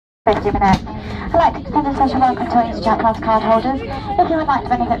50 minutes. I'd like to extend a special welcome to all EasyJet Plus card holders. If you would like to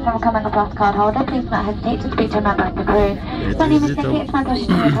benefit from becoming a Plus card holder, please do not hesitate to speak to a member of the crew. My name is Vicky, it's my pleasure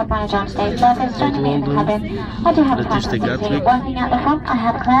to be your club manager on today's service. Joining me in the cabin, I do have a fantastic team. Working at the front, I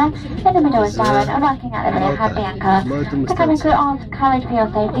have Claire, in the middle is Darren, and working at the rear, I have Bianca. The cabin crew ask courage for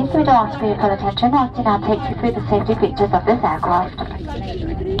your safety, so we do ask for your full attention whilst we now take you through the safety features of this aircraft.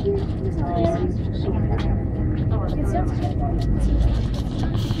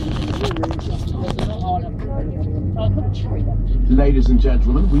 Ladies and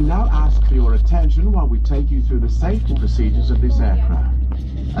gentlemen, we now ask for your attention while we take you through the safety procedures of this aircraft.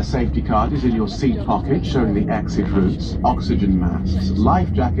 A safety card is in your seat pocket showing the exit routes, oxygen masks,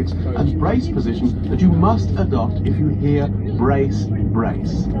 life jackets and brace position that you must adopt if you hear brace,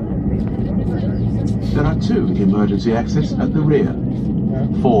 brace. There are 2 emergency exits at the rear,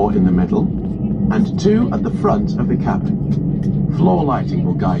 4 in the middle and 2 at the front of the cabin. Floor lighting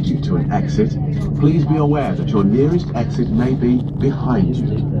will guide you to an exit. Please be aware that your nearest exit may be behind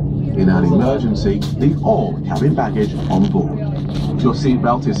you. In an emergency, leave all cabin baggage on board. Your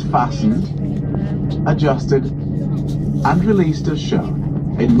seatbelt is fastened, adjusted, and released as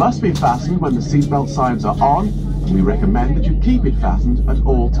shown. It must be fastened when the seatbelt signs are on, and we recommend that you keep it fastened at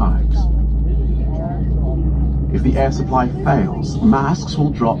all times. If the air supply fails, masks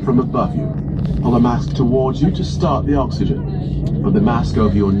will drop from above you. Pull a mask towards you to start the oxygen. Put the mask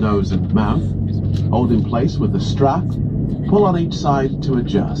over your nose and mouth. Hold in place with the strap. Pull on each side to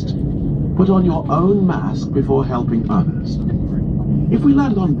adjust. Put on your own mask before helping others. If we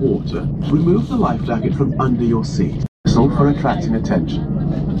land on water, remove the life jacket from under your seat. Whistle for attracting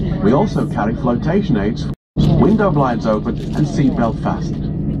attention. We also carry flotation aids, window blinds open and seatbelt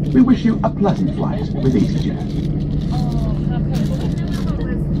fastened. We wish you a pleasant flight with EasyJet.